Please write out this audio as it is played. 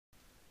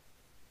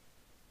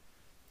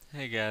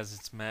Hey guys,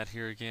 it's Matt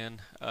here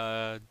again.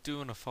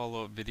 Doing a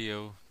follow-up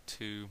video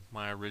to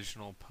my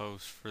original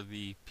post for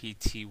the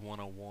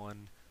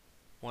PT101.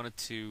 Wanted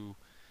to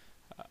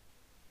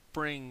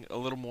bring a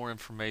little more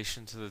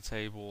information to the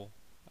table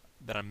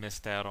that I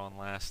missed out on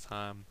last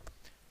time.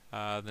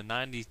 The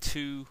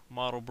 92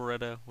 model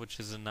Beretta, which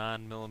is a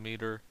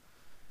 9mm,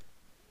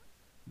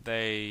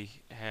 they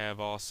have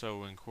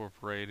also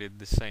incorporated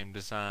the same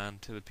design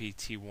to the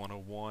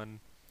PT101.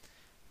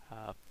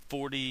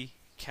 40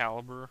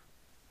 caliber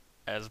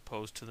as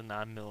opposed to the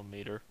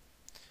 9mm.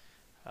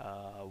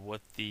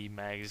 What the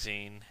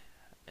magazine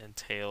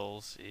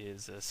entails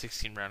is a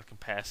 16 round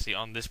capacity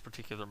on this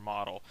particular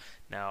model.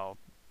 Now,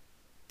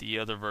 the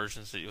other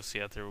versions that you'll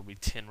see out there will be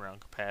 10 round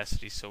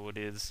capacity, so it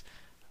is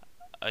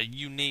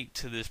unique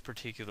to this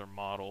particular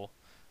model,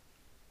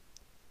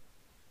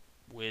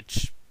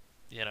 which,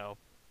 you know,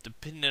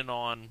 depending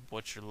on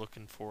what you're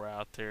looking for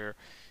out there,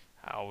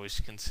 I always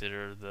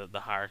consider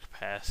the higher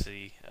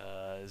capacity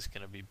is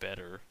going to be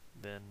better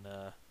than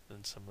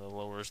some of the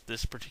lowers.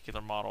 This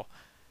particular model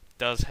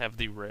does have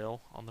the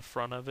rail on the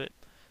front of it.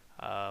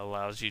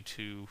 Allows you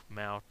to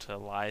mount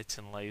lights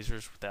and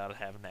lasers without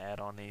having to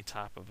add on any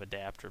type of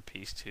adapter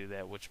piece to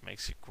that, which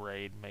makes it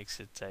great, makes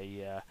it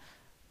a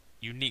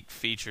unique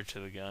feature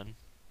to the gun.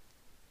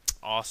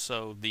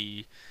 Also,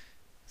 the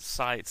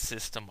sight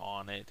system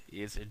on it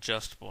is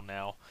adjustable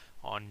now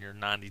on your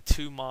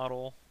 92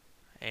 model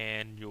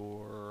and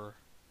your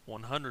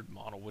 100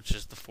 model, which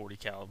is the 40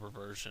 caliber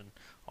version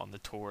on the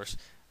Taurus.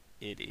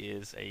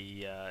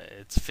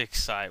 It's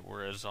fixed sight,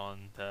 whereas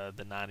on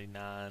the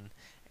 99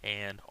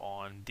 and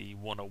on the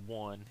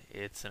 101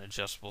 it's an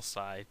adjustable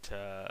sight.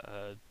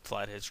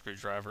 Flathead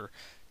screwdriver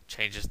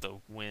changes the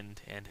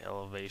wind and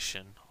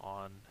elevation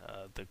on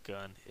the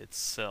gun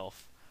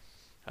itself.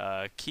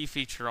 Key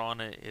feature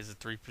on it is a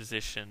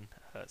 3-position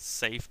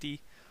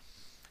safety.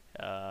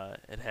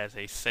 It has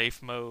a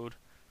safe mode,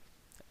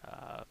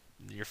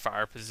 your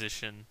fire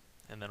position,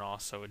 and then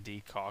also a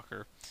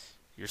decocker.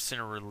 Your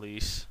center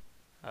release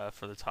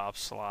for the top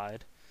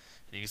slide.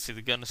 And you can see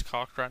the gun is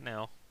cocked right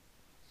now.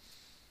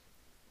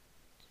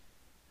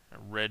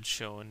 Red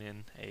showing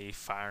in a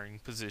firing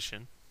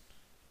position.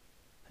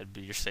 That'd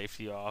be your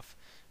safety off.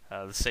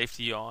 The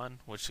safety on,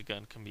 which the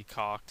gun can be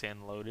cocked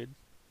and loaded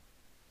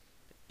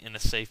in a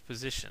safe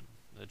position.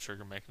 The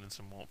trigger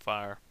mechanism won't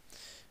fire.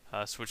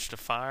 Switch to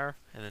fire,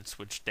 and then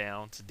switch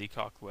down to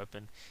decock the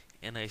weapon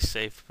in a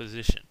safe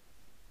position.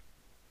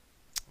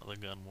 The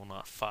gun will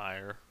not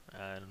fire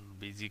and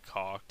be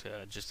decocked,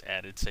 just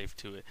added safe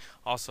to it.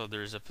 Also,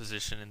 there's a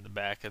position in the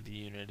back of the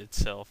unit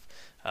itself,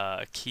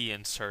 a key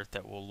insert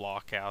that will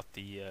lock out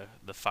the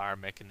fire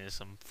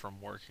mechanism from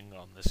working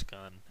on this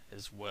gun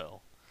as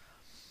well.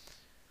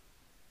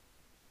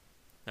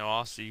 Now,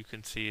 also you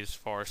can see as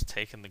far as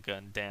taking the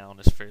gun down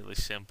is fairly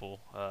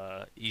simple,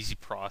 easy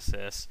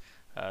process.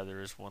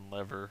 There is one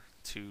lever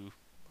to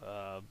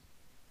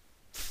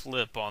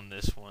flip on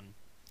this one,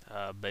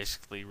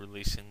 basically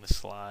releasing the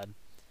slide.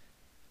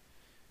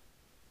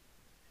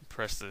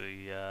 Press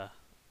the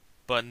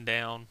button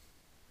down,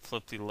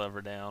 flip the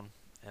lever down,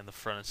 and the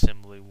front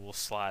assembly will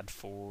slide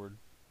forward,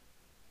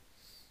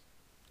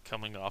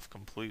 coming off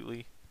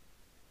completely.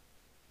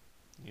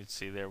 You can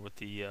see there with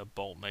the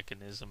bolt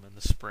mechanism and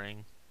the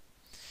spring.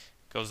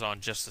 Goes on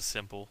just as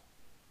simple,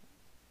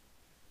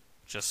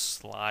 just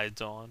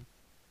slides on,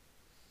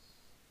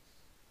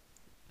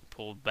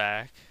 pulled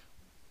back,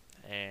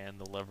 and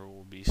the lever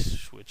will be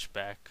switched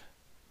back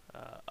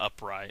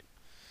upright,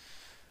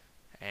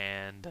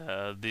 and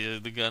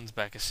the gun's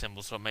back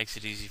assembled, so it makes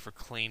it easy for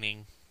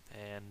cleaning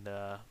and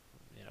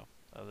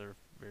other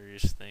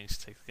various things.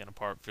 Take the gun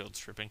apart, field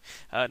stripping.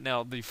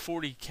 Now the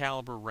 40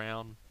 caliber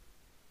round,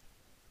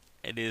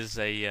 it is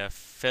a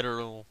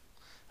federal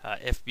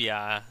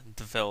FBI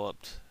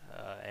developed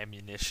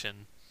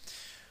ammunition.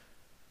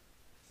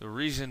 The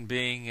reason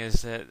being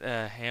is that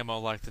ammo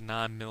like the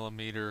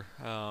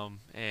 9mm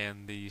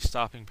and the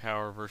stopping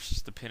power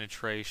versus the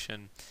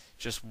penetration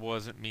just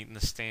wasn't meeting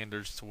the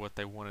standards to what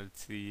they wanted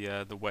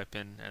the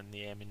weapon and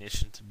the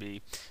ammunition to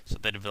be. So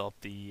they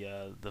developed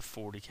the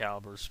 40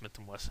 caliber Smith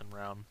 & Wesson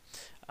round.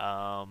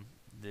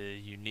 The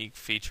unique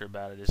feature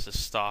about it is the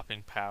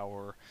stopping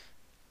power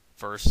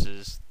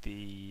versus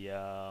the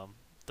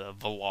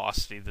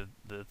velocity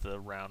that the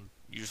round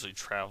usually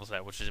travels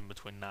at, which is in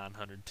between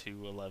 900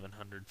 to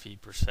 1100 feet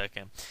per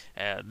second.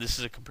 This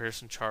is a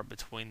comparison chart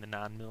between the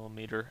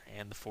 9mm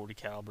and the 40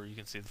 caliber. You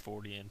can see the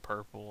 40 in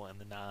purple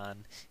and the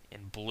 9 in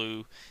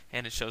blue,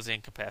 and it shows the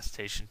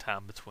incapacitation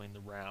time between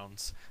the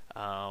rounds.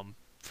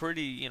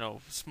 Pretty,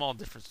 small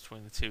difference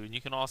between the two. And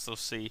you can also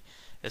see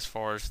as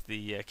far as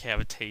the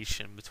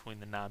cavitation between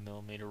the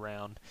 9mm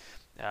round,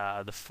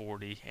 the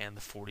 40 and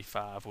the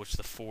 45, which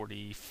the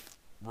 40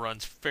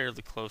 runs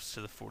fairly close to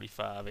the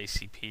 45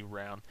 ACP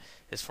round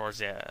as far as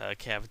the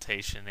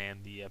cavitation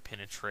and the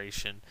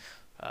penetration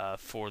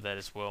for that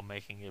as well,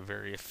 making it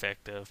very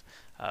effective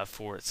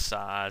for its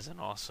size and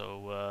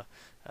also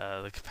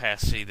the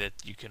capacity that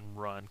you can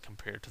run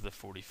compared to the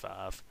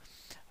 45.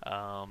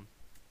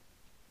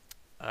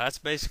 That's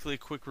basically a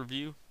quick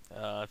review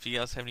If you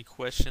guys have any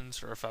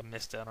questions or if I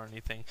missed out on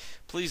anything,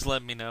 please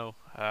let me know.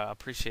 I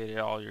appreciate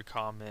all your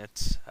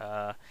comments,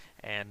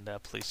 and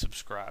please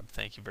subscribe.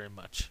 Thank you very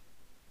much.